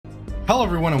Hello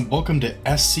everyone and welcome to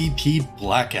SCP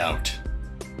Blackout,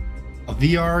 a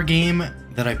VR game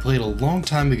that I played a long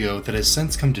time ago that has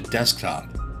since come to desktop.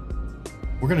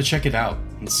 We're going to check it out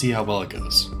and see how well it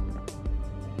goes.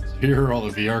 So here are all the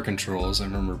VR controls. I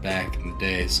remember back in the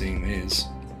day seeing these.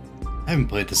 I haven't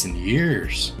played this in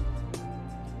years.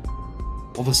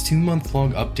 While this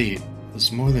 2-month-long update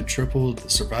was more than tripled the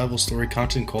survival story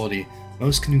content quality,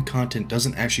 most new content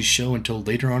doesn't actually show until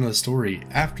later on in the story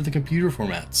after the computer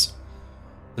formats.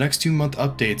 The next 2-month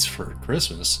updates for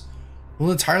Christmas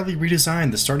will entirely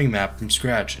redesign the starting map from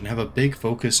scratch and have a big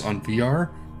focus on VR,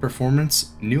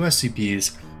 performance, new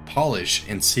SCPs, polish,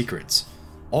 and secrets.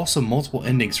 Also multiple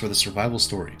endings for the survival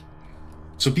story.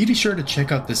 So be sure to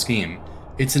check out this game.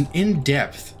 It's an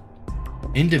in-depth,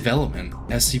 in-development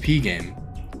SCP game,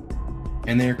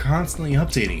 and they're constantly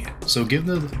updating it. So give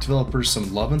the developers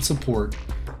some love and support,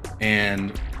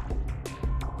 and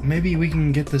maybe we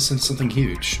can get this into something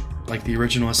huge, like the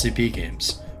original SCP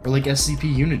games, or like SCP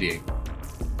Unity.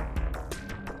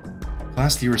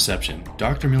 Class D reception.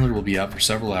 Dr. Miller will be out for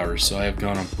several hours, so I have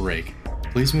gone on break.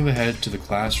 Please move ahead to the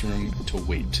classroom to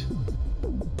wait.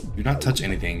 Do not touch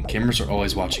anything. Cameras are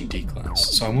always watching D class.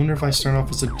 So I wonder if I start off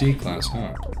as a D class,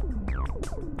 huh?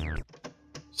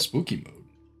 Spooky mode.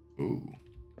 Ooh.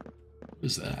 What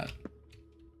is that?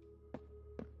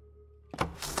 Oh,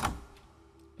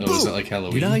 is that like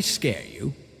Halloween? Did I scare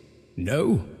you?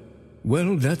 No?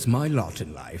 Well, that's my lot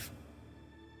in life.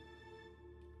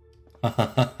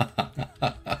 Does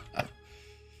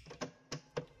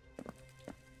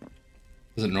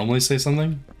it normally say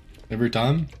something? Every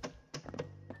time?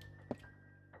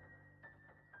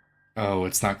 Oh,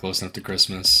 it's not close enough to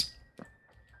Christmas.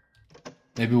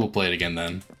 Maybe we'll play it again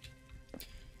then.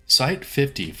 Site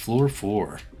 50, floor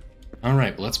 4.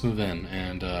 Alright, well, let's move in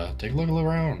and take a look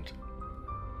around.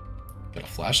 Got a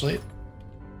flashlight?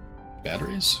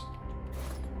 Batteries?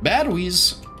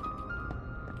 Batteries!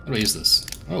 How do I use this?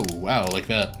 Oh, wow, like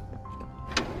that.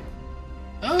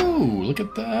 Oh, look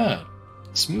at that.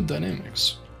 Smooth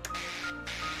dynamics.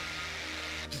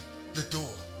 The door.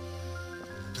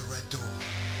 The red door.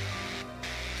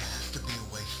 There has to be a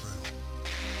way through.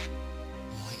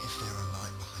 Why is there a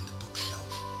light behind the bookshelf?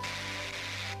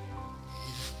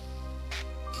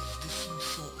 Is this some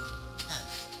sort of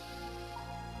test?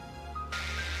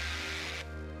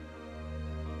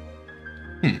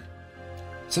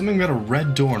 Something about a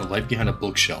red door and a light behind a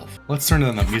bookshelf. Let's turn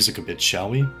down that music a bit, shall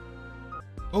we?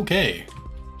 Okay,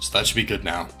 so that should be good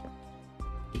now.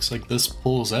 Looks like this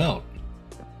pulls out.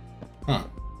 Huh.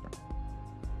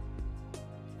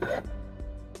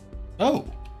 Oh!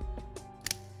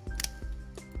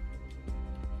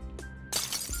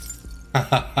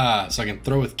 Hahaha, so I can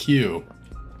throw with Q.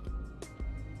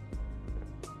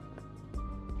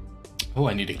 Oh,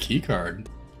 I need a key card.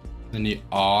 Any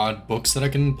odd books that I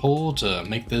can pull to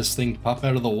make this thing pop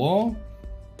out of the wall?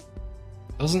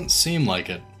 Doesn't seem like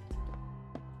it.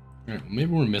 Alright,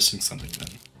 maybe we're missing something then.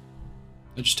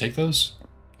 Did I just take those?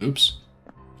 Oops.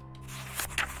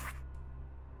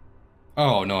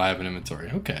 Oh, no, I have an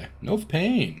inventory. Okay, no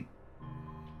pain.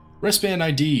 Wristband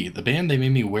ID, the band they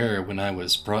made me wear when I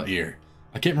was brought here.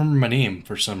 I can't remember my name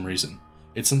for some reason.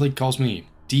 It simply calls me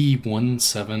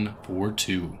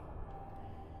D1742.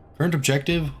 Current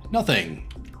objective? Nothing.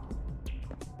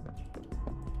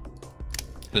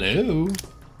 Hello?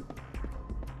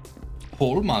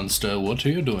 Hole monster, what are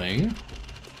you doing?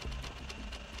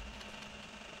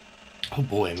 Oh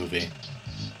boy, movie.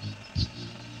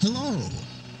 Hello.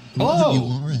 Hello. Whoever you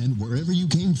are and wherever you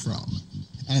came from.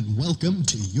 And welcome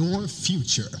to your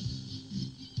future.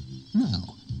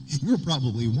 Now, you're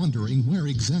probably wondering where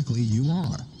exactly you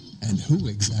are and who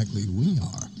exactly we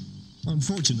are.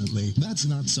 Unfortunately, that's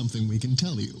not something we can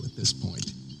tell you at this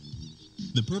point.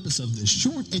 The purpose of this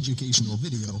short educational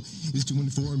video is to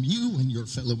inform you and your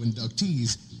fellow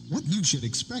inductees what you should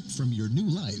expect from your new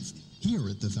life here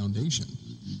at the Foundation.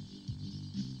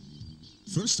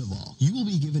 First of all, you will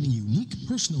be given a unique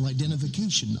personal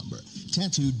identification number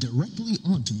tattooed directly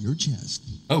onto your chest.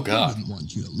 Oh God. We wouldn't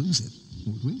want you to lose it,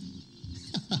 would we?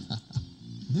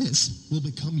 This will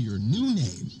become your new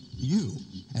name. You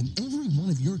and every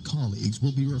one of your colleagues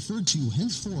will be referred to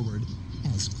henceforward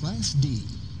as Class D.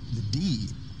 The D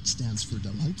stands for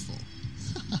delightful.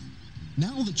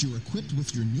 Now that you're equipped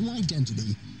with your new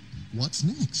identity, what's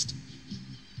next?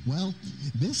 Well,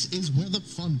 this is where the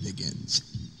fun begins.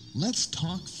 Let's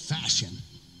talk fashion.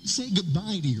 Say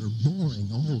goodbye to your boring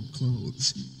old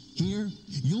clothes. Here,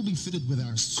 you'll be fitted with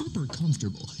our super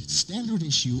comfortable, standard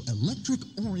issue electric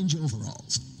orange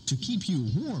overalls to keep you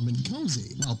warm and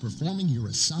cozy while performing your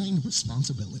assigned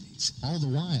responsibilities, all the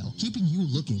while keeping you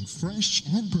looking fresh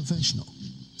and professional.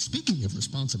 Speaking of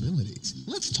responsibilities,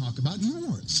 let's talk about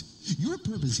yours. Your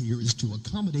purpose here is to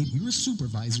accommodate your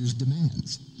supervisor's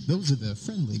demands. Those are the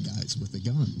friendly guys with the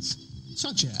guns.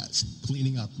 Such as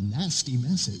cleaning up nasty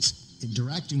messes,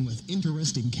 interacting with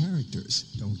interesting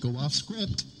characters, don't go off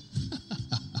script,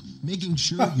 making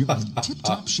sure you're in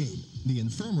tip-top shape, the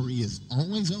infirmary is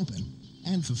always open,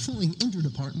 and fulfilling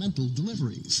interdepartmental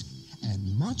deliveries,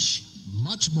 and much,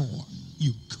 much more.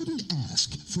 You couldn't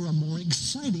ask for a more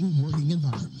exciting working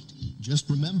environment. Just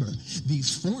remember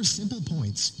these 4 simple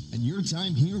points, and your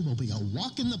time here will be a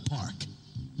walk in the park.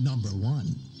 Number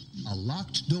 1, a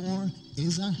locked door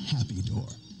is a happy door.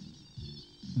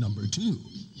 Number 2,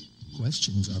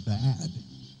 questions are bad.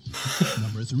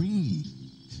 Number 3,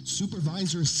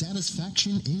 supervisor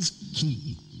satisfaction is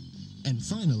key. And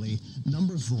finally,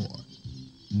 number 4,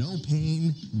 no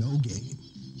pain, no gain.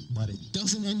 But it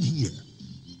doesn't end here.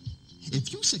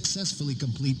 If you successfully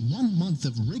complete 1 month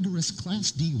of rigorous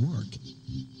Class D work,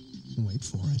 wait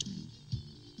for it,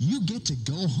 you get to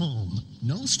go home.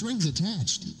 No strings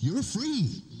attached. You're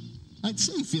free. I'd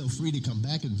say feel free to come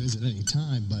back and visit any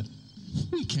time, but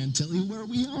we can't tell you where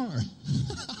we are.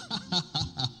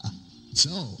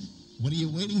 So, what are you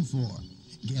waiting for?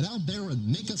 Get out there and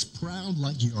make us proud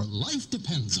like your life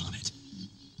depends on it.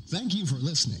 Thank you for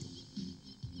listening.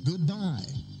 Goodbye.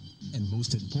 And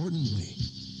most importantly,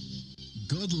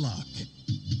 good luck.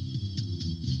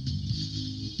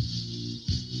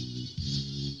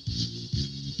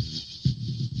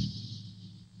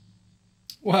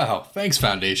 Wow, thanks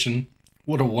Foundation.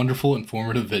 What a wonderful,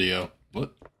 informative video.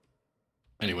 What?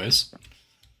 Anyways.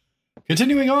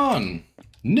 Continuing on.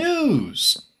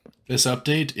 News! This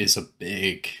update is a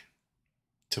big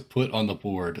to put on the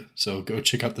board, so go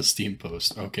check out the Steam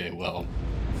post. Okay, well,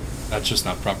 that's just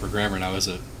not proper grammar now, is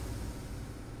it?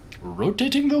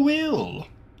 Rotating the wheel.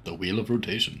 The wheel of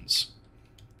rotations.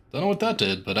 Don't know what that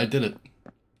did, but I did it.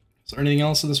 Is there anything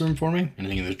else in this room for me?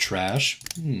 Anything in the trash?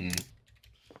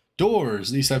 Doors.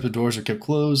 These types of doors are kept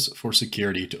closed for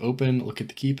security. To open, look at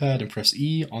the keypad and press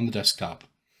E on the desktop.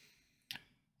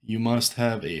 You must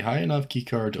have a high enough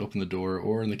keycard to open the door,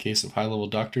 or in the case of high-level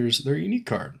doctors, their unique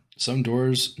card. Some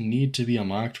doors need to be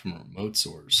unlocked from a remote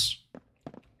source.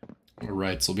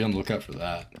 Alright, so we'll be on the lookout for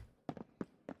that.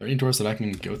 Are there any doors that I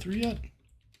can go through yet?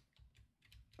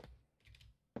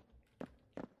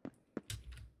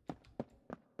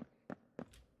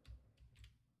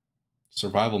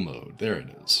 Survival mode. There it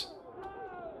is.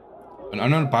 An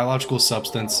unknown biological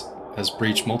substance has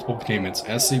breached multiple containments.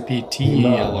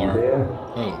 SCP-TELR.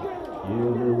 Oh.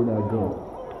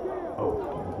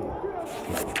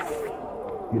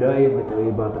 Did I ever tell you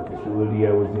about the facility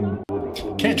I was in?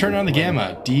 Can't turn on the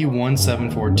gamma.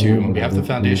 D1742. On behalf of the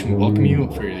Foundation, we welcome you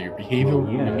for your behavioral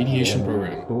remediation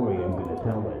program. Story I'm gonna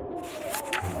tell it.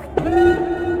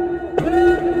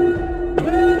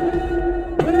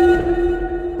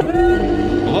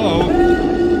 Hello?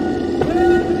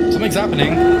 Something's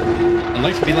happening. I'd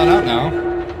like to be let out now.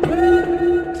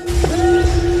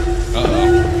 Uh-oh.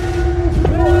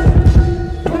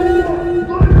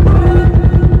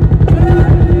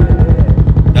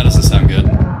 That doesn't sound good.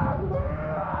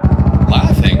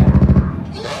 Laughing?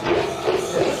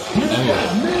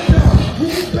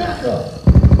 Oh.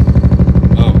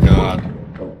 Oh, God.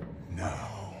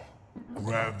 Now,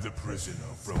 grab the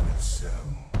prisoner from its cell.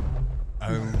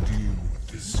 I'll deal with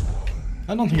this one.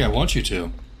 I don't think I want you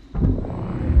to.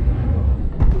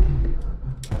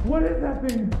 What is that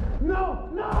thing? No!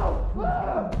 No!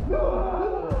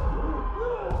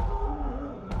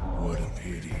 What a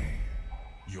pity.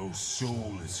 Your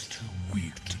soul is too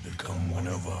weak to become one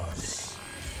of us.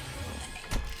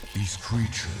 These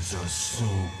creatures are so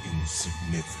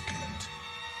insignificant.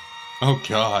 Oh,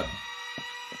 God.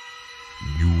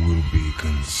 You will be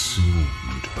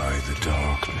consumed by the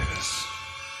darkness.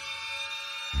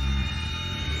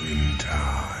 In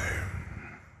time.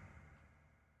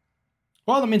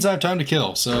 Well, that means I have time to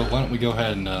kill, so why don't we go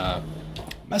ahead and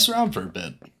mess around for a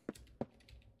bit.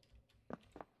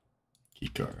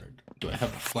 Keycard. Do I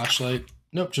have a flashlight?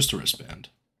 Nope, just a wristband.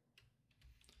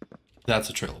 That's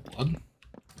a trail of blood.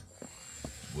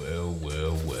 Well,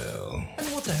 well, well. And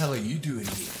what the hell are you doing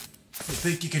here? You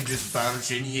think you can just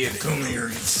barge in here? Come here,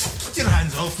 get your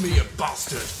hands off me, you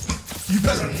bastard! You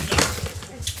better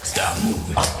stop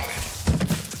moving.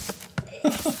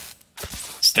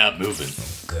 Stop moving.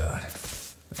 Oh God,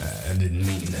 I didn't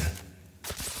mean that.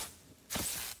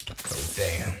 Oh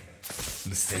damn,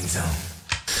 this thing's on.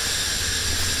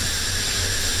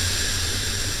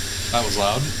 That was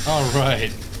loud.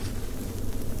 Alright.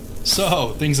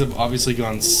 So, things have obviously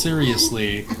gone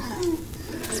seriously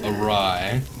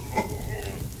awry.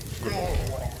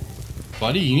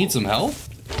 Buddy, you need some help?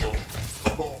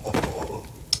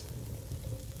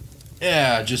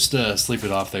 Yeah, just sleep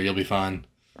it off there. You'll be fine.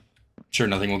 Sure,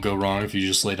 nothing will go wrong if you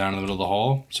just lay down in the middle of the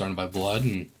hall, surrounded by blood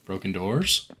and broken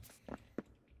doors.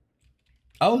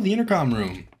 Oh, the intercom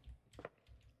room.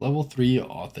 Level 3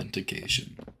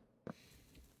 authentication.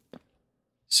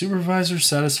 Supervisor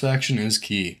satisfaction is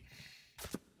key.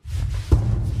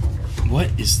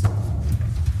 What is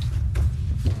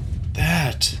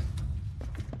that?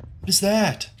 What is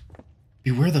that?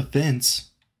 Beware the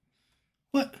fence.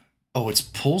 What? Oh, it's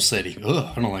pulsating.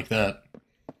 Ugh, I don't like that.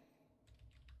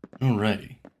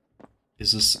 Alrighty.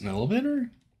 Is this an elevator?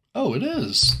 Oh, it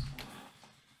is.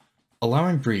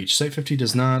 Allowing breach. Site 50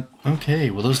 does not... Okay,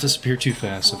 well those disappear too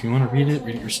fast, so if you want to read it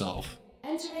yourself.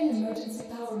 Entering emergency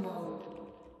power mode.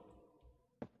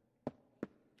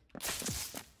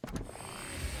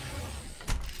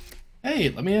 Hey,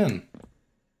 let me in.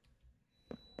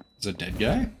 Is it a dead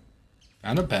guy?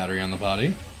 And a battery on the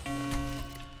body.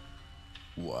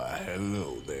 Why,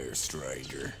 hello there,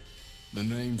 stranger. The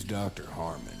name's Dr.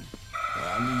 Harmon.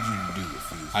 I need you to do a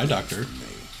few Hi, Doctor. for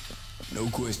me. No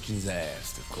questions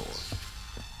asked, of course.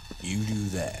 You do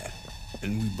that,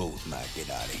 and we both might get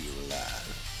out of here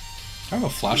alive. I have a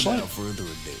flashlight? Without further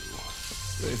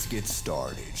ado, let's get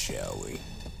started, shall we?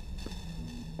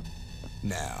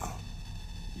 Now,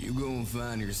 you go and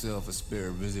find yourself a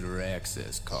spare visitor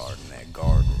access card in that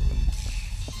guard room.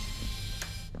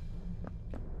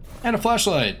 And a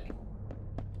flashlight.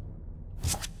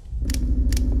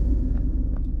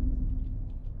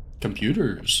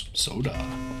 Computers. Soda.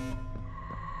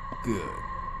 Good.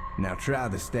 Now try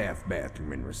the staff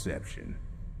bathroom in reception.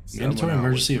 Mandatory Someone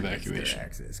emergency always forgets their evacuation.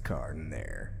 access card in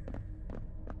there.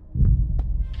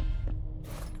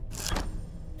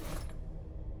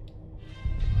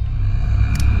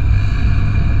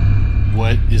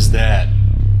 What is that?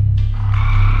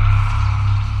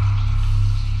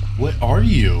 What are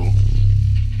you?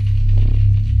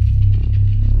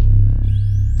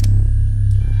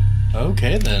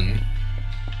 Okay then.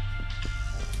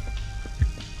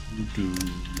 Do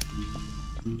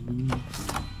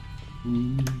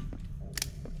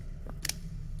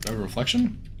I have a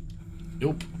reflection?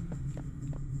 Nope.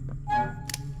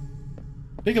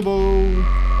 Peekaboo!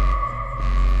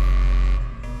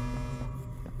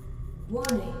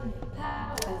 Warning.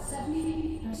 Power at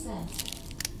 70%.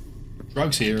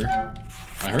 Drugs here. Am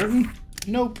I hurting?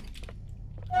 Nope.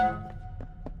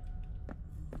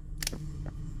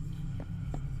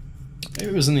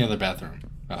 Maybe it was in the other bathroom.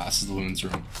 Ah, this is the women's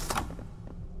room.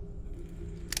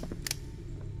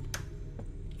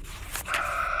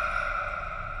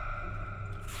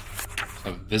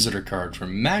 A visitor card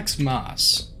from Max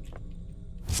Moss.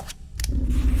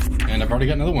 And I've already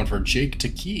got another one for Jake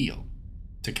Tequil.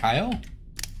 Kyle?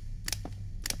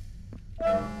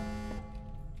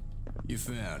 You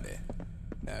found it.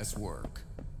 Nice work.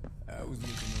 I was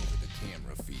looking over the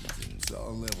camera feeds and saw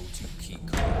a level 2 key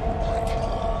card.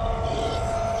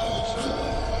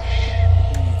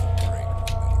 Who needs a break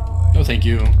anyway? No, thank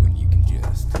you. When you can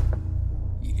just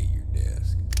eat at your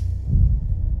desk.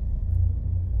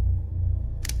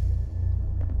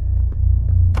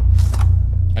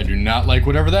 I do not like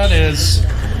whatever that is.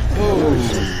 Whoa.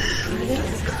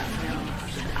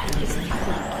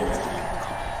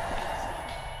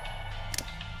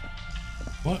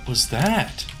 What was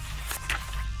that?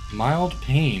 Mild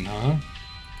pain, huh?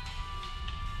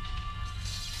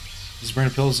 These brand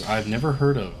of pills I've never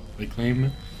heard of. They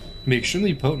claim to be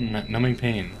extremely potent at numbing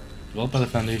pain, developed by the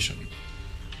Foundation.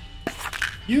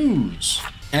 Use!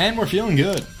 And we're feeling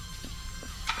good.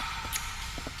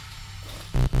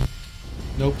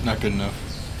 Nope, not good enough.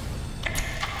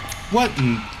 What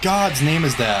in God's name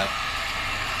is that?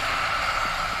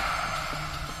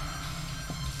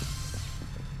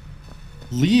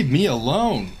 Leave me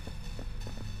alone.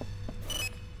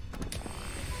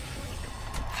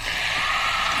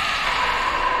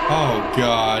 Oh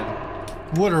God.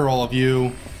 What are all of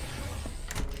you?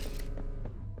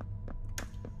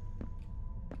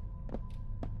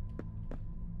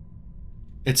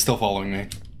 It's still following me.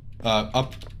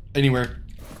 Up. Anywhere.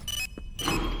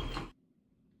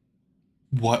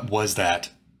 What was that?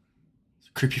 It's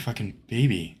a creepy fucking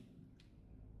baby.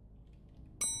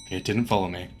 Okay, it didn't follow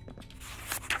me.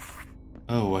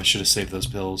 Oh, I should have saved those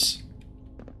pills.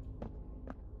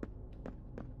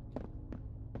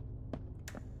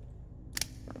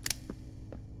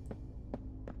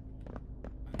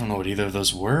 I don't know what either of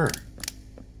those were.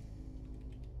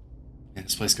 Man,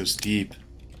 this place goes deep.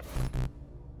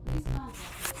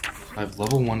 I have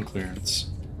level 1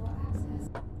 clearance.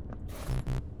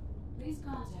 Please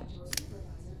contact your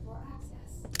supervisor for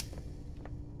access.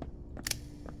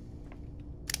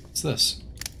 What's this?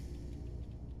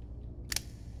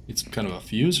 Need some kind of a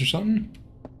fuse or something?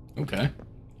 Okay.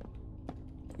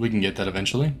 We can get that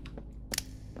eventually.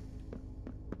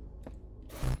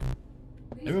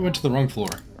 Maybe I went to the wrong floor.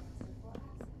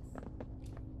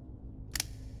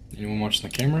 Anyone watching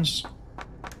the cameras?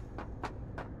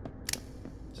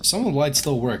 So some of the lights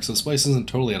still work, so this place isn't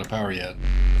totally out of power yet.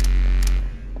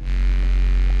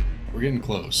 We're getting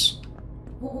close.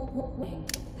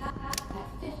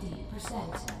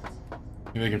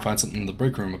 Maybe I can find something in the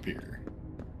break room up here.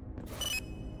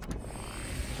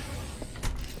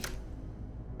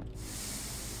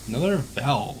 Another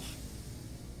valve.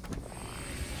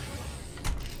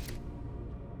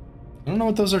 I don't know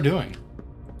what those are doing.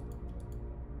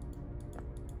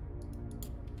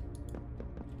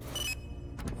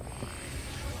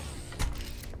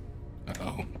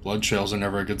 Uh-oh. Blood trails are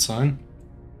never a good sign.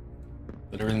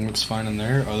 But everything looks fine in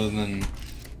there, other than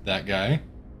that guy.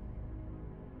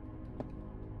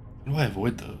 How do I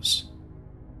avoid those?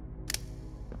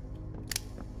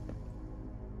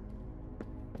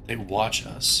 They watch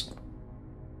us.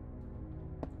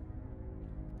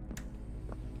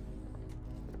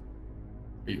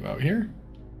 Are you out here?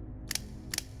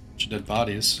 Bunch of dead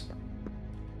bodies.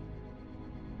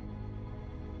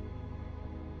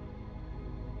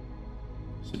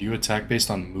 So do you attack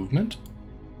based on movement?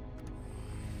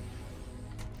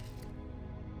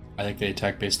 I think they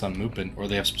attack based on movement, or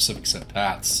they have specific set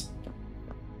paths.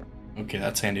 Okay,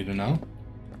 that's handy to know. What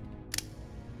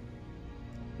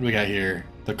do we got here?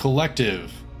 The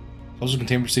Collective. Social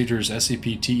containment procedures,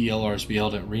 SCP TELRs be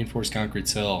held at reinforced concrete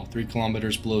cell, 3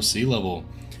 kilometers below sea level.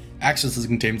 Access to the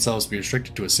containment cell is to be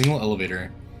restricted to a single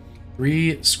elevator.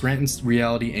 3 Scranton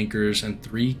reality anchors and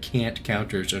 3 cant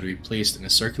counters are to be placed in a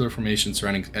circular formation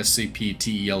surrounding SCP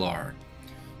TELR.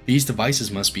 These devices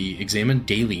must be examined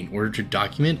daily in order to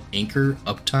document anchor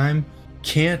uptime,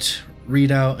 cant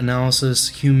readout analysis,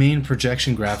 humane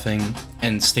projection graphing,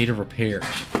 and state of repair.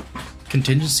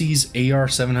 Contingencies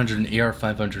AR-700 and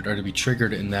AR-500 are to be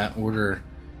triggered in that order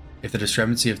if the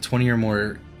discrepancy of 20 or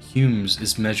more humes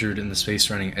is measured in the space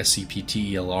surrounding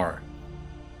SCP-TELR.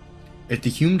 If the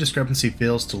hume discrepancy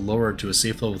fails to lower to a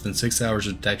safe level within 6 hours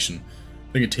of detection,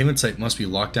 the containment site must be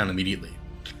locked down immediately.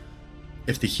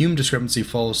 If the hume discrepancy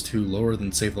falls to lower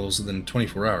than safe levels within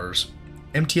 24 hours,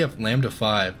 MTF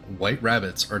Lambda-5 White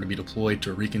Rabbits are to be deployed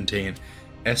to recontain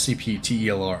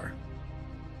SCP-TELR.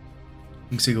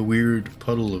 Looks like a weird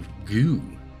puddle of goo.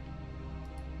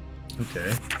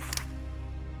 Okay.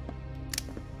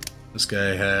 This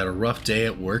guy had a rough day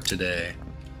at work today.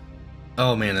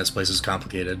 Oh man, this place is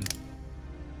complicated.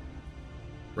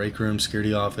 Break room,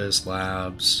 security office,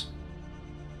 labs.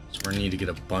 So we're gonna need to get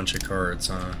a bunch of cards,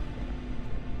 huh?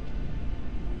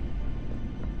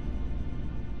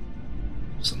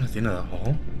 Something at the end of the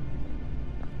hall?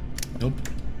 Nope.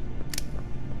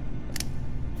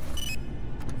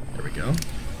 There we go.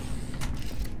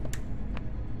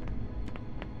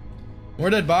 More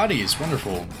dead bodies,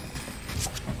 wonderful.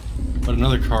 But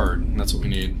another card, and that's what we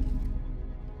need.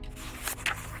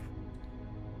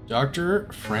 Dr.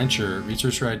 Francher,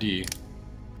 researcher ID.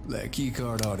 That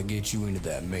keycard ought to get you into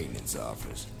that maintenance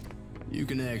office. You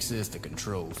can access the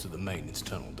controls to the maintenance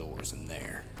tunnel doors in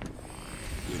there.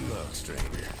 Good luck,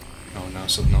 stranger. Oh no,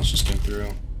 something else just came through.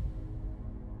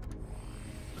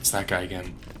 It's that guy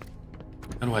again.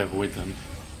 How do I avoid them?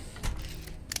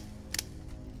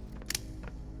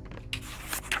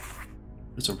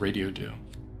 What does a radio do?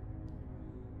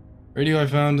 Radio I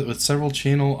found with several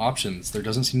channel options. There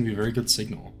doesn't seem to be a very good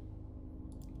signal.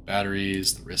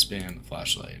 Batteries, the wristband, the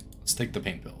flashlight. Let's take the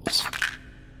pain pills.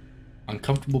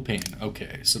 Uncomfortable pain.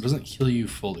 Okay, so it doesn't heal you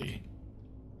fully.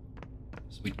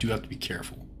 So we do have to be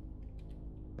careful.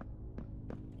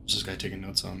 What's this guy taking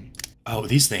notes on? Oh,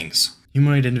 these things.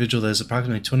 Humanoid individual that is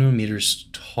approximately 21 meters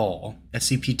tall.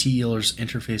 SCP-TELR's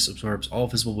interface absorbs all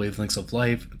visible wavelengths of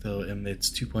light, though it emits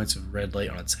 2 points of red light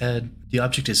on its head. The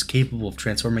object is capable of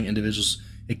transforming individuals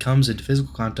it comes into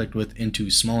physical contact with into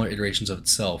smaller iterations of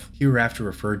itself, hereafter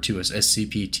referred to as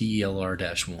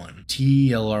SCP-TELR-1.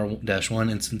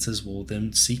 TELR-1 instances will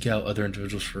then seek out other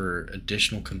individuals for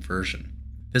additional conversion.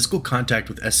 Physical contact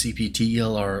with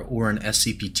SCP-TELR or an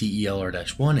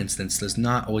SCP-TELR-1 instance does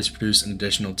not always produce an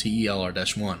additional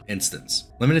TELR-1 instance.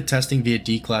 Limited testing via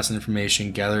D-class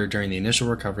information gathered during the initial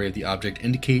recovery of the object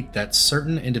indicate that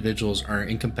certain individuals are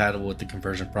incompatible with the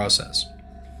conversion process.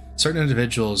 Certain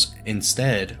individuals,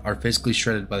 instead, are physically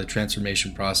shredded by the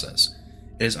transformation process.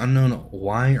 It is unknown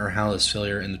why or how this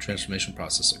failure in the transformation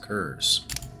process occurs.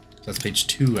 So that's page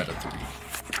 2 out of 3.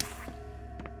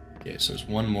 Okay, so there's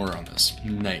one more on this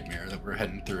nightmare that we're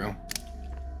heading through.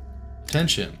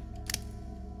 Attention.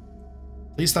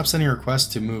 Please stop sending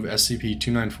requests to move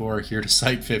SCP-294 here to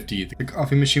Site 50. The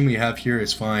coffee machine we have here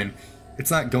is fine.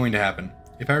 It's not going to happen.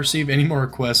 If I receive any more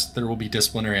requests, there will be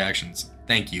disciplinary actions.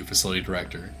 Thank you, Facility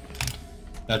Director.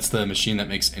 That's the machine that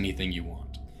makes anything you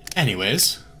want.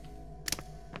 Anyways.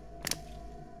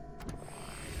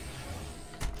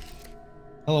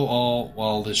 Hello all.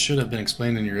 While this should have been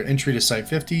explained in your entry to Site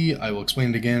 50, I will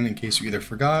explain it again in case you either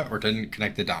forgot or didn't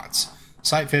connect the dots.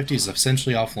 Site 50 is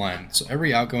essentially offline, so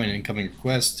every outgoing and incoming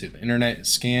request to the internet is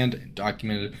scanned and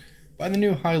documented by the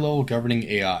new high-level governing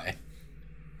AI.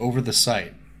 Over the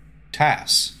site.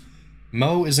 Tasks.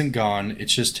 Mo isn't gone,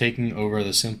 it's just taking over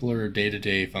the simpler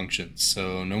day-to-day functions,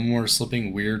 so no more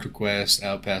slipping weird requests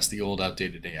out past the old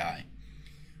outdated AI.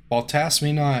 While tasks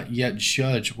may not yet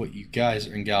judge what you guys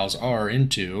and gals are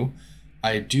into,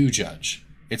 I do judge.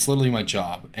 It's literally my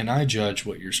job, and I judge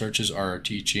what your searches are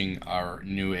teaching our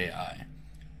new AI.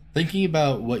 Thinking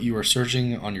about what you are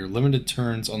searching on your limited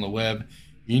turns on the web,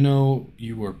 you know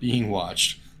you are being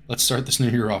watched. Let's start this new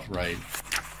year off right.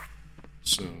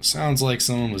 So, sounds like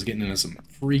someone was getting into some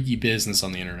freaky business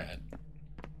on the internet.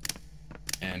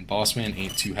 And Bossman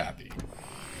ain't too happy.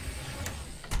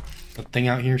 That thing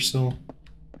out here still?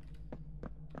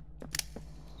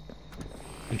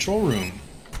 Control room.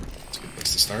 That's a good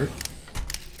place to start.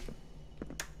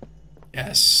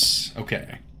 Yes.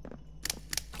 Okay.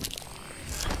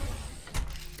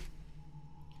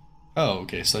 Oh,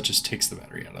 okay, so that just takes the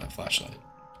battery out of that flashlight.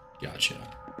 Gotcha.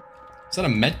 Is that a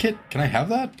med kit? Can I have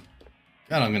that?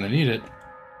 God, I'm gonna need it.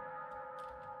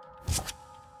 Is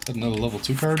that another level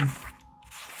 2 card?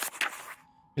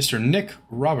 Mr. Nick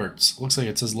Roberts. Looks like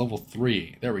it says level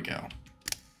 3. There we go.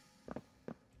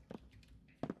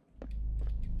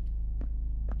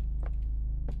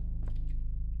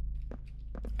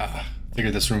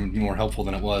 Figured this room would be more helpful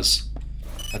than it was.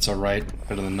 That's alright.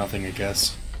 Better than nothing, I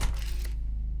guess.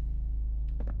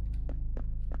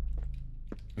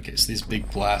 Okay, so these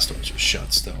big blast doors are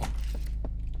shut still.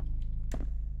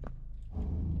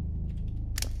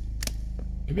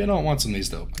 Maybe I don't want some of these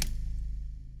to open.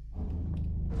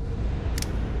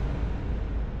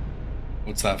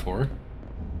 What's that for?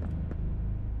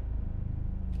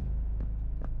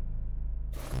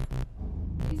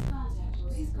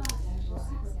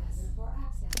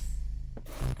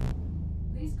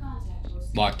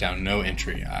 Lockdown, no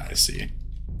entry. Ah, I see.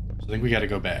 So I think we gotta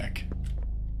go back.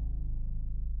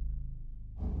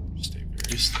 Stay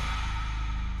very still.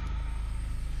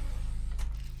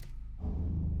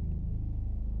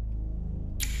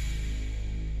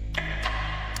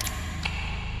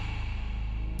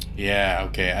 Yeah,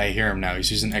 okay, I hear him now. He's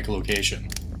using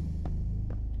echolocation.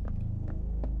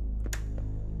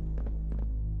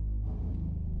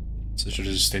 So I should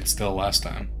have just stayed still last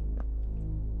time.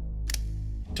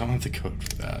 Don't have the code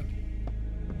for that.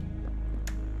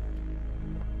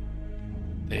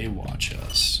 They watch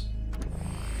us.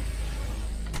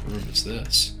 What room is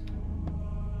this?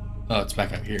 Oh, it's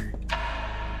back out here.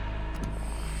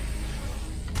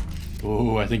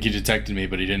 Oh, I think he detected me,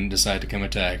 but he didn't decide to come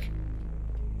attack.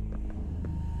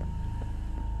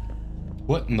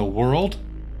 What in the world?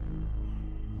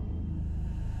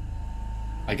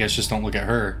 I guess just don't look at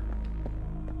her.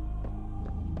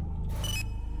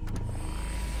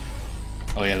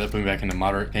 Oh yeah, that put me back into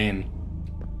moderate pain.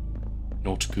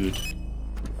 Not good.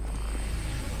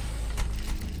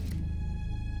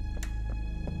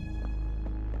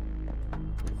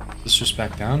 Is this just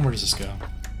back down? Where does this go?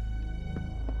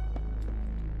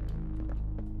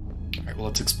 Alright, well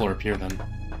let's explore up here then.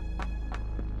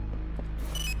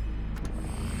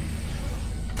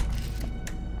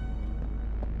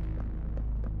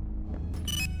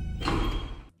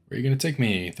 Where are you gonna take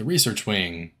me? The research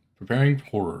wing. Preparing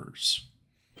horrors.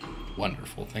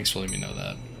 Wonderful. Thanks for letting me know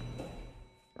that.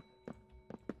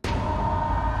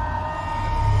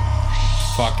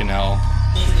 Fucking hell.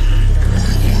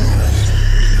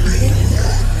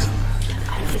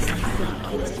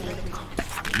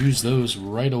 Use those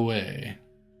right away.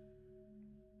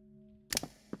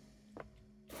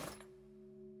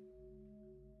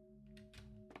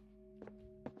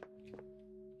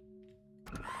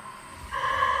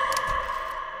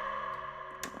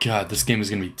 God, this game is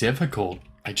gonna be difficult.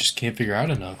 I just can't figure out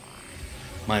enough.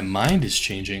 My mind is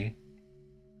changing.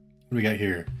 What do we got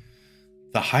here?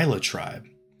 The Hyla tribe.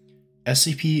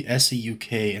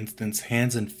 SCP-SCUK instance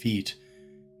hands and feet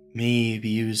may be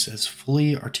used as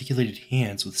fully articulated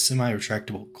hands with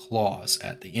semi-retractable claws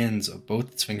at the ends of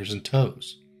both its fingers and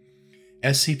toes.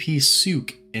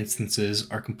 SCP-SUK instances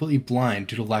are completely blind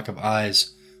due to lack of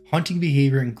eyes. Hunting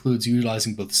behavior includes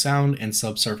utilizing both sound and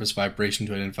subsurface vibration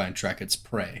to identify and track its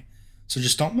prey. So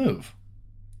just don't move.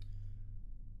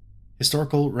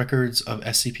 Historical records of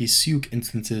SCP Suke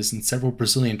instances in several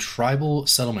Brazilian tribal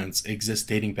settlements exist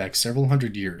dating back several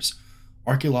hundred years.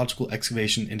 Archaeological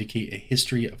excavation indicate a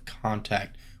history of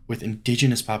contact with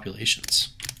indigenous populations.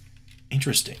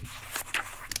 Interesting.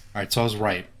 Alright, so I was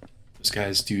right. This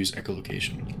guy's to use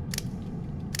echolocation.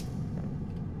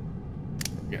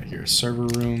 We got here a server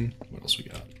room. What else we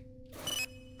got?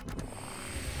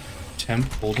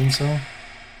 Temp holding cell?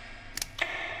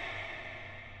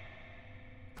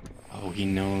 Oh, he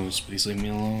knows, but he's leaving me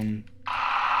alone.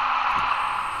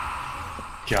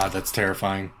 God, that's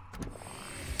terrifying.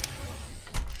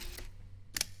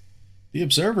 The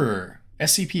Observer.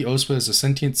 SCP OSPA is a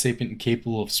sentient sapient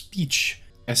capable of speech.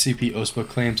 SCP OSPA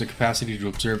claims a capacity to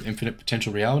observe infinite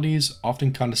potential realities,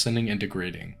 often condescending and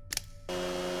degrading.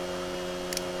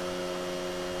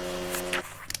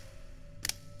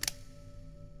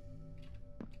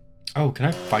 Oh, can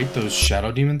I fight those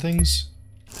shadow demon things?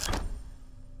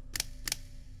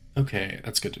 Okay,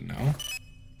 that's good to know.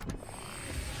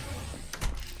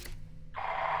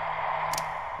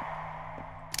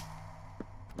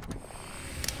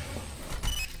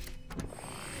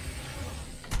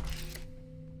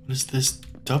 What is this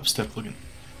dubstep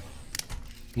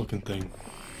looking thing?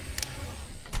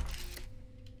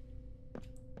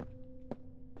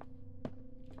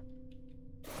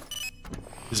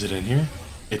 Is it in here?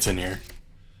 It's in here.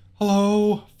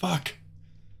 Hello? Fuck.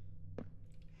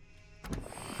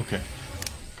 Okay.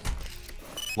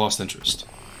 Lost interest.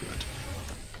 Good.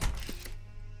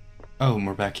 Oh, and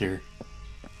we're back here.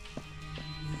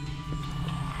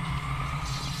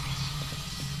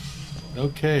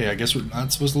 Okay, I guess we're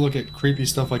not supposed to look at creepy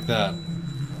stuff like that.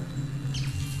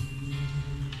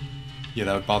 Yeah,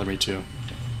 that would bother me too.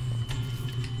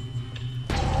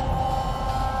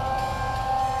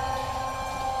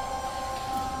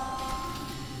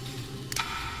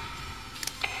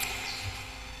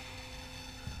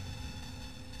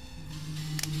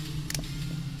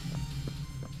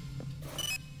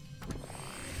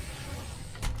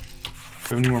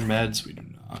 Do we have any more meds? We do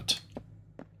not.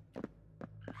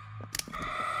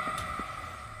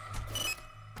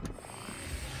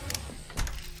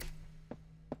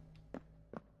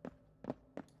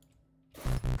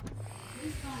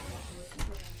 Please contact your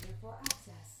supervisor for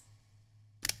access.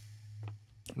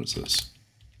 What's this?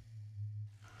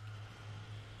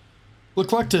 Look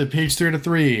collected, page 3 out of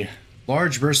 3.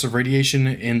 Large bursts of radiation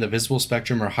in the visible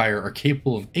spectrum or higher are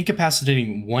capable of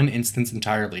incapacitating one instance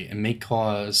entirely and may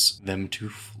cause them to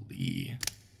flee.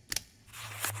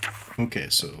 Okay,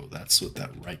 so that's what that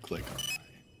right click on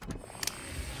my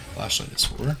flashlight is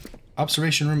for.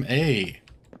 Observation room A.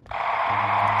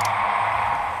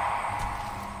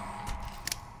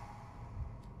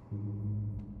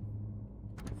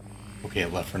 Okay,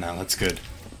 it left for now. That's good.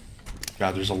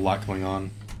 God, there's a lot going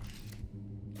on.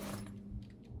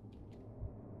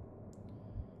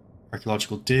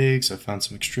 Archaeological digs. I found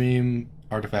some extreme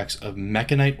artifacts of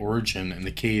mechanite origin in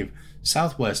the cave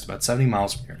southwest, about 70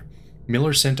 miles from here.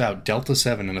 Miller sent out Delta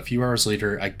 7, and a few hours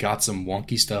later, I got some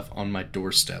wonky stuff on my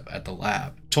doorstep at the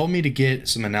lab. Told me to get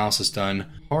some analysis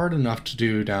done. Hard enough to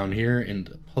do down here in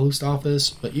the post office,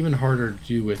 but even harder to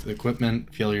do with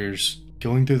equipment failures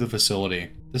going through the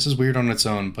facility. This is weird on its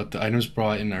own, but the items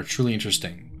brought in are truly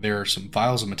interesting. There are some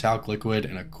vials of metallic liquid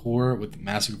and a core with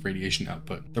massive radiation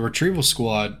output. The retrieval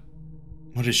squad...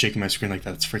 What is shaking my screen like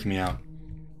that? It's freaking me out.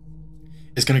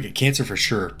 Is gonna get cancer for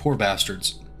sure. Poor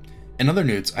bastards. In other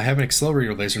news, I have an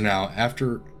accelerator laser now I have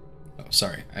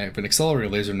an accelerator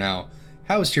laser now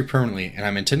housed here permanently, and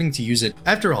I'm intending to use it.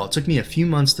 After all, it took me a few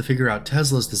months to figure out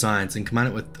Tesla's designs and combine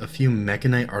it with a few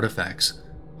mechanite artifacts.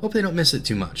 Hope they don't miss it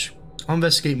too much. I'll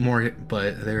investigate more,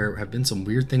 but there have been some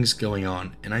weird things going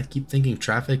on, and I keep thinking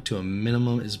traffic to a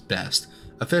minimum is best.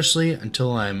 Officially,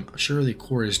 until I'm sure the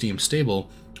core is deemed stable,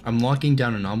 I'm locking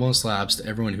down anomalous labs to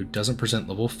everyone who doesn't present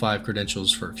level 5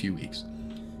 credentials for a few weeks.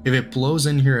 If it blows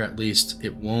in here, at least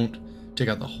it won't take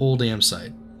out the whole damn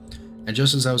site. And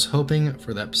just as I was hoping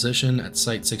for that position at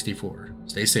Site 64.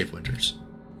 Stay safe, Winters.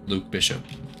 Luke Bishop,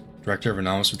 Director of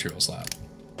Anomalous Materials Lab.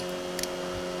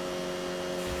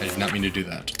 I did not mean to do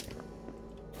that.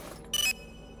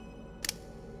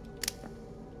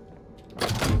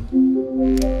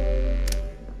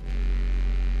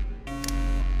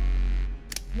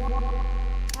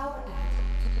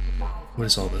 What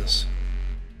is all this?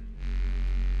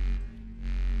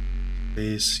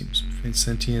 Base seems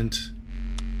sentient.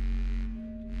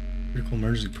 Critical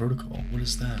emergency protocol. What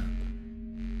is that?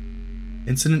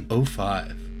 Incident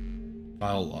 05.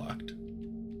 File locked.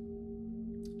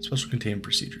 Special containment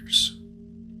procedures.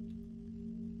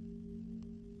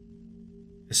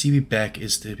 SCP Beck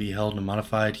is to be held in a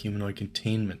modified humanoid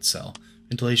containment cell.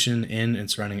 Ventilation in and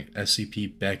surrounding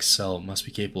SCP Beck cell must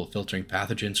be capable of filtering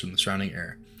pathogens from the surrounding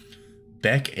air.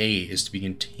 Beck A is to be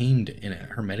contained in a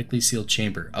hermetically sealed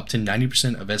chamber. Up to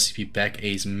 90% of SCP Beck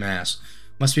A's mass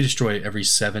must be destroyed every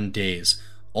 7 days.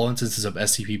 All instances of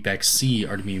SCP Beck C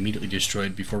are to be immediately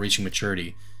destroyed before reaching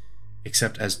maturity,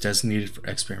 except as designated for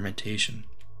experimentation.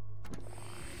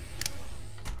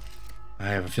 I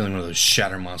have a feeling one of those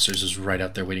shatter monsters is right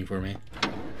out there waiting for me.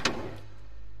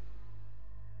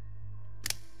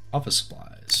 Office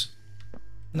supplies.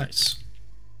 Nice.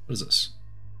 What is this?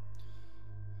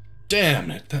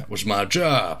 Damn it, that was my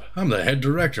job. I'm the head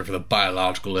director for the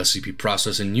biological SCP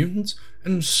processing mutants,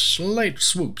 and Slate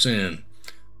swoops in,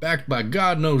 backed by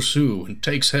God knows who, and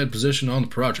takes head position on the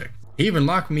project. He even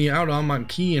locked me out on my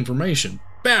key information.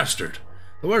 Bastard!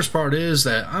 The worst part is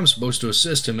that I'm supposed to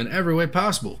assist him in every way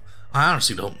possible. I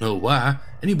honestly don't know why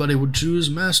anybody would choose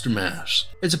Master Mass.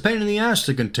 It's a pain in the ass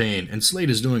to contain, and Slate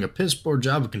is doing a piss poor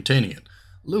job of containing it.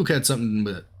 Luke had something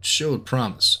that showed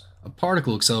promise. A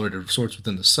particle accelerator of sorts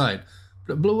within the site,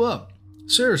 but it blew up.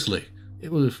 Seriously,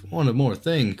 it was if one more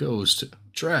thing goes to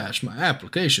trash, my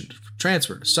application to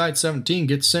transfer to Site 17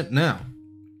 gets sent now.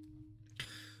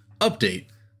 Update.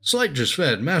 Slate just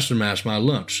fed Master Mass my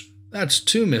lunch. That's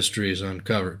 2 mysteries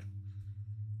uncovered.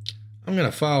 I'm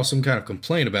gonna file some kind of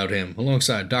complaint about him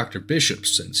alongside Dr. Bishop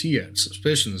since he had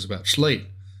suspicions about Slate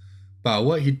by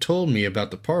what he told me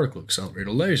about the particle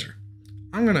accelerator laser.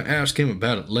 I'm gonna ask him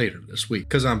about it later this week,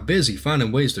 because I'm busy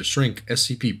finding ways to shrink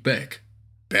SCP Beck.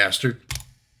 Bastard.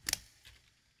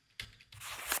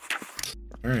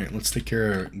 Alright, let's take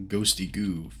care of Ghosty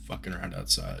Goo fucking around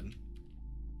outside.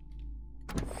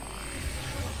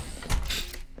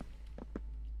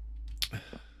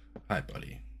 Hi,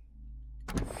 buddy.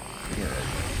 Where are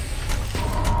you?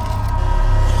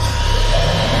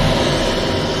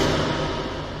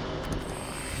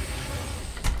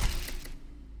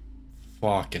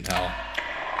 Fucking hell.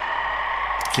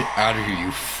 Get out of here,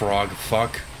 you frog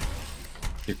fuck.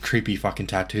 Your creepy fucking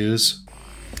tattoos.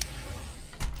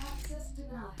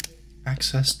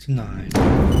 Access denied.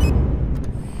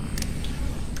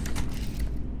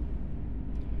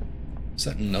 Is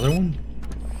that another one?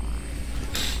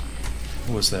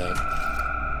 What was that?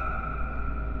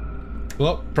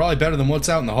 Well, probably better than what's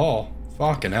out in the hall.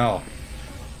 Fucking hell.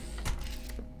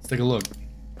 Let's take a look.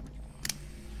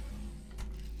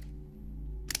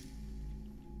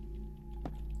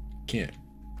 Can't.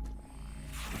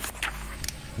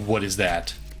 What is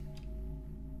that?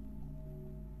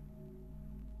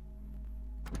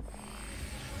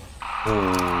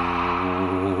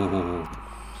 Oh.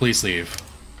 Please leave.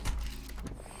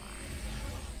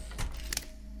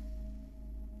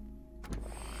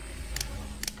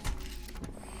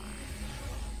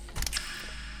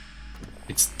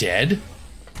 It's dead?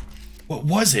 What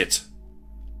was it?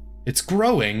 It's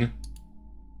growing.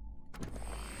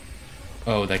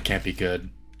 Oh, that can't be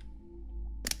good.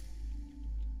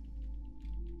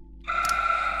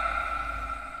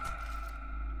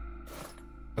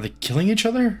 Are they killing each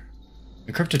other?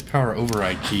 Encrypted power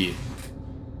override key.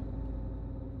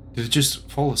 Did it just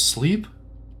fall asleep?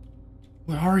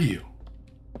 What are you?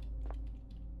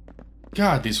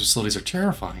 God, these facilities are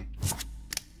terrifying.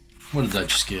 What did I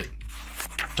just get?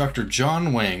 Dr.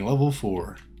 John Wang, level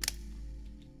 4.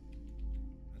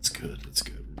 That's good, that's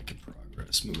good. We're making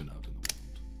progress, moving up in the world.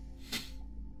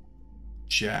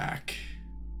 Jack.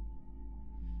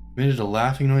 Emitted a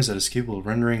laughing noise that is capable of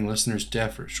rendering listeners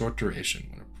deaf for a short duration.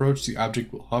 When approached, the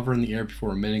object will hover in the air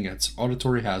before emitting its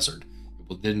auditory hazard. It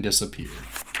will then disappear.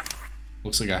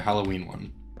 Looks like a Halloween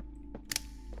one.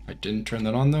 I didn't turn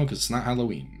that on though, because it's not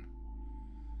Halloween.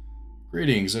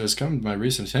 Greetings, it has come to my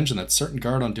recent attention that a certain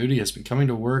guard on duty has been coming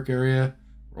to work area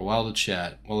for a while to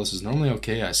chat. While this is normally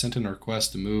okay, I sent in a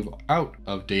request to move out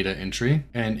of data entry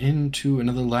and into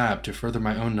another lab to further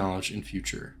my own knowledge in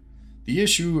future. The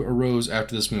issue arose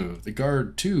after this move. The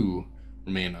guard, too,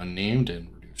 remained unnamed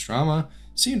and reduced trauma,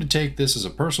 seemed to take this as a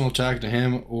personal attack to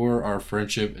him or our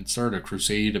friendship and started a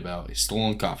crusade about a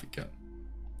stolen coffee cup.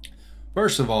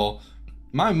 First of all,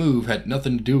 my move had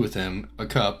nothing to do with him, a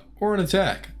cup, or an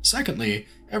attack. Secondly,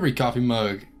 every coffee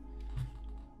mug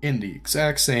in the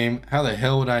exact same. How the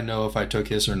hell would I know if I took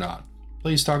his or not?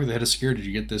 Please talk to the head of security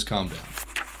to get this calmed down.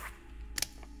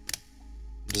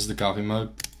 This is the coffee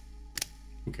mug.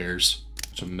 Who cares?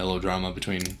 Such a melodrama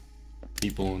between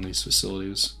people in these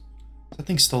facilities. Is that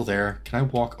thing still there? Can I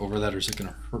walk over that or is it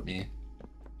gonna hurt me?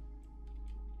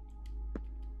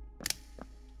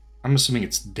 I'm assuming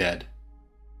it's dead.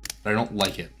 But I don't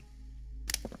like it.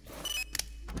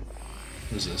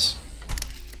 What is this?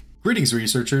 Greetings,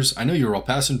 researchers. I know you're all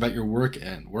passionate about your work,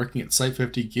 and working at Site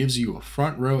 50 gives you a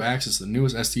front row access to the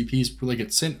newest SCPs before they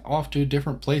get sent off to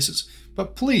different places.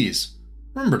 But please,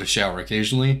 remember to shower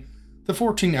occasionally. The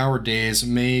 14-hour days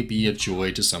may be a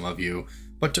joy to some of you,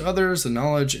 but to others, the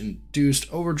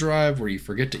knowledge-induced overdrive where you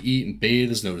forget to eat and bathe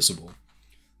is noticeable.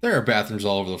 There are bathrooms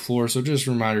all over the floor, so just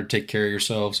a reminder to take care of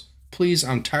yourselves. Please,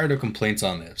 I'm tired of complaints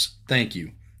on this. Thank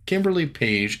you. Kimberly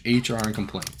Page, HR and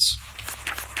Complaints.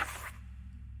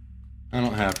 I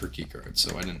don't have her keycard,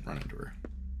 so I didn't run into her.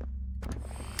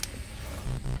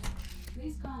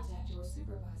 Please contact your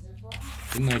supervisor for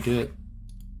access. Didn't I get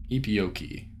EPO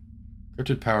key?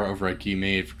 Encrypted power override key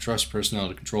made for trust personnel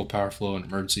to control power flow and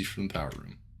emergencies from the power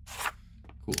room.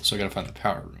 Cool, so I gotta find the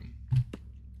power room.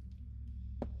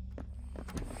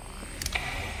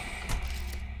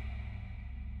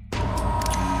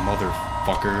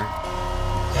 Motherfucker.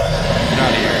 Get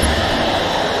out of here.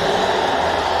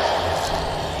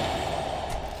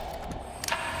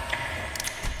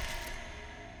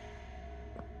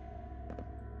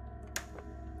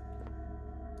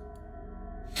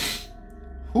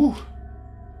 Whew.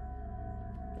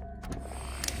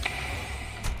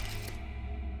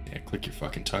 Yeah, click your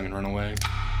fucking tongue and run away.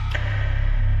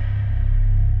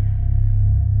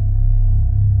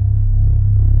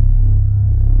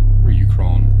 Where are you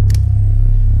crawling?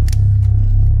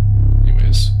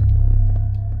 Anyways.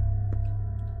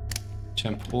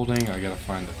 Temp holding, I gotta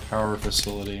find the power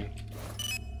facility.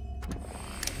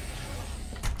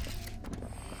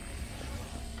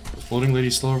 The floating lady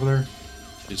still over there?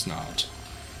 She's not.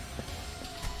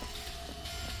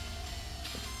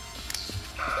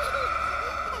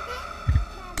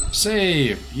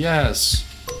 Save! Yes!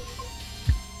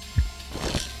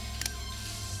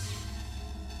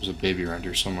 There's a baby around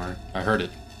here somewhere. I heard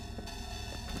it.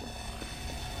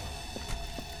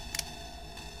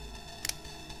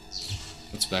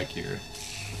 What's back here?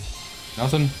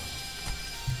 Nothing? I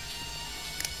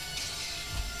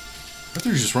thought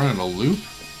you were just running a loop?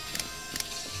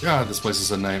 God, this place is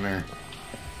a nightmare.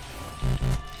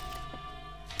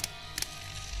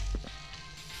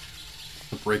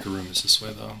 The breaker room is this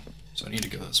way, though, so I need to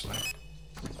go this way.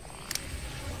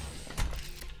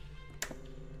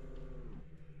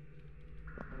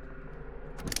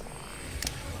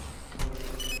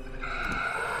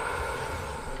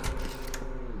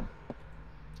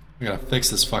 I gotta fix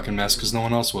this fucking mess, because no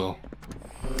one else will.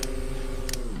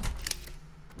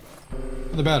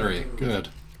 The battery, good.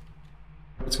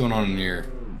 What's going on in here?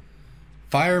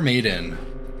 Fire Maiden.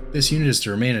 This unit is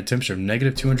to remain at a temperature of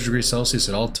negative 200 degrees Celsius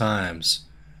at all times.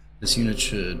 This unit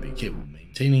should be capable of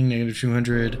maintaining negative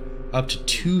 200 up to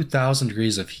 2,000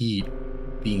 degrees of heat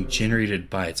being generated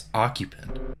by its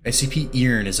occupant. SCP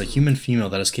Iron is a human female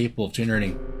that is capable of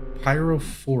generating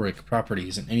pyrophoric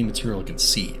properties in any material it can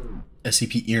see.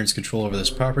 SCP Iron's control over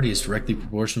this property is directly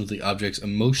proportional to the object's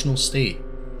emotional state.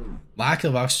 Lack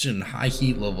of oxygen and high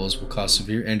heat levels will cause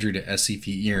severe injury to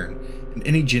SCP Iron, and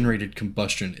any generated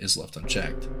combustion is left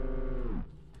unchecked.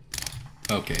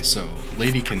 Okay, so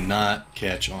lady cannot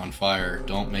catch on fire.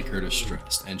 Don't make her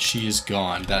distressed. And she is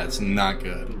gone. That is not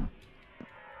good.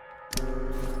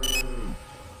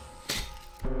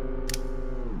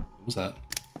 What was that?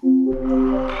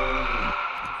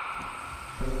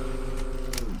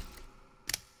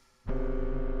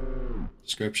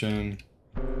 Description.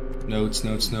 Notes,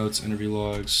 interview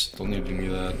logs. Don't need any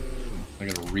of that. I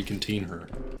gotta recontain her.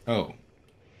 Oh.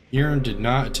 Iron did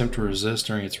not attempt to resist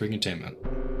during its recontainment,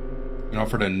 and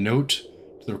offered a note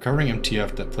to the recovering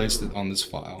MTF that placed it on this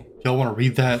file. If y'all want to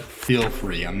read that, feel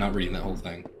free. I'm not reading that whole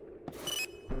thing.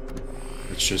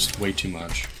 It's just way too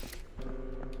much. Is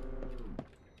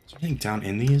there anything down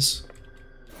in these?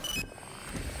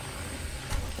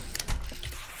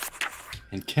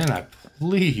 And can I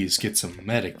please get some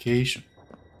medication?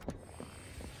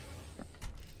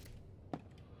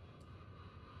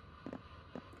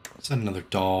 Is that another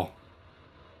doll?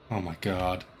 Oh my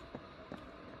god.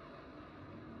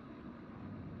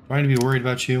 Trying to be worried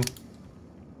about you.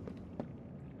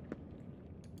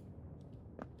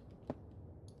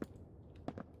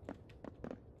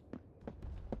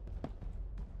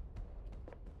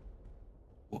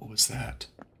 What was that?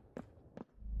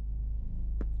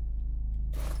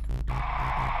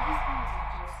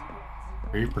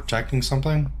 Are you protecting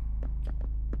something?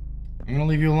 I'm gonna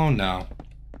leave you alone now.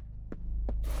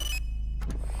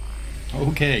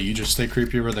 Okay, you just stay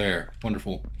creepy over there.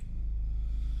 Wonderful.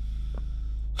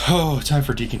 Oh, time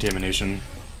for decontamination.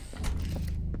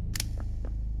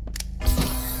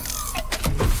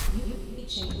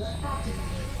 Chamber activated.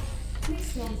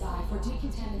 Please stand by for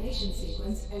decontamination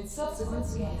sequence and subsequent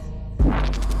scan.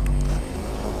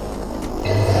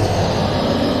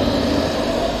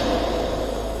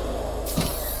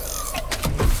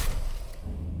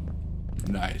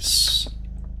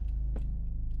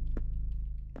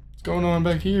 going on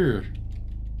back here?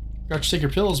 Got to take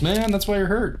your pills, man. That's why you're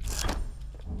hurt.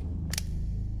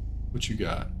 What you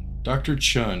got? Dr.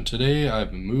 Chun. Today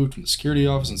I've been moved from the security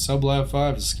office in Sublab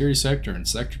 5 to the security sector in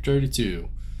Sector 32.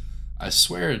 I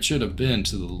swear it should have been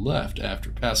to the left after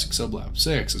passing Sublab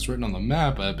 6. It's written on the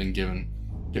map I've been given.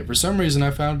 Yet for some reason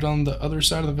I found it on the other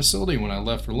side of the facility when I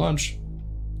left for lunch.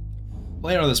 The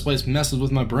layout of this place messes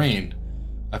with my brain.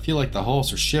 I feel like the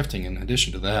halls are shifting. In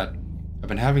addition to that, I've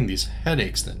been having these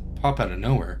headaches that pop out of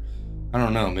nowhere. I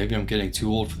don't know, maybe I'm getting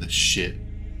too old for this shit.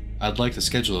 I'd like to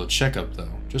schedule a checkup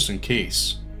though, just in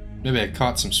case. Maybe I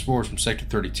caught some spores from Sector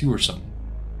 32 or something.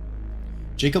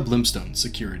 Jacob Limstone,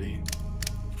 Security.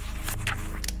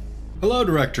 Hello,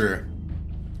 Director.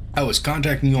 I was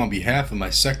contacting you on behalf of my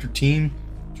sector team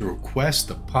to request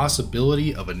the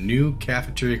possibility of a new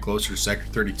cafeteria closer to Sector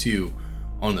 32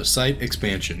 on the site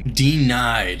expansion.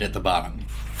 Denied at the bottom.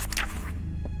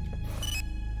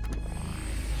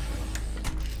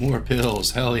 More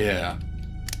pills, hell yeah.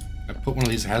 I put one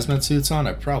of these hazmat suits on?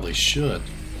 I probably should.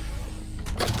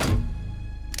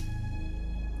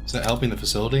 Is that helping the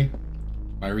facility?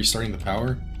 Am I restarting the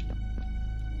power?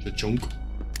 Cha-chunk.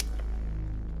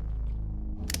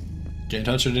 Can't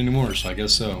touch it anymore, so I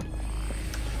guess so.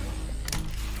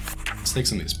 Let's take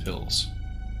some of these pills.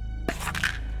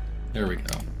 There we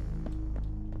go.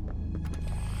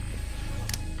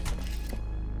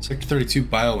 Sector 32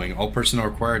 Biowing. All personnel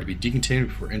required to be decontaminated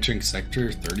before entering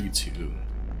Sector 32.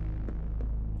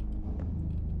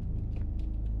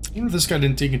 I wonder if this guy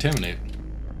didn't decontaminate.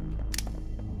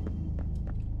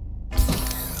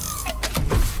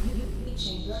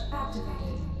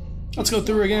 Let's go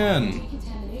through again.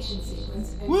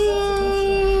 Woo!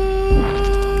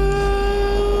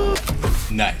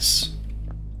 Nice.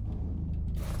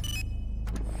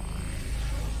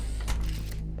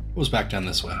 What was back down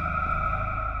this way?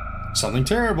 Something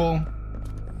terrible.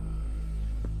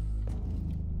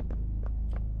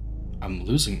 I'm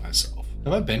losing myself.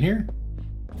 Have I been here?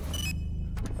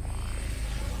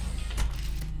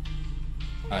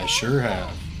 I sure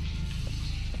have.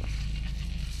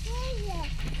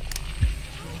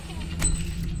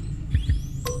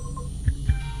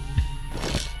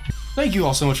 Thank you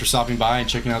all so much for stopping by and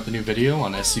checking out the new video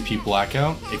on SCP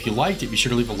Blackout. If you liked it, be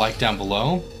sure to leave a like down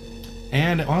below.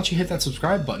 And why don't you hit that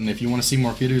subscribe button if you want to see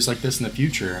more videos like this in the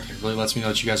future. It really lets me know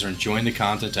that you guys are enjoying the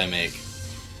content I make.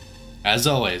 As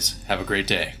always, have a great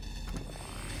day.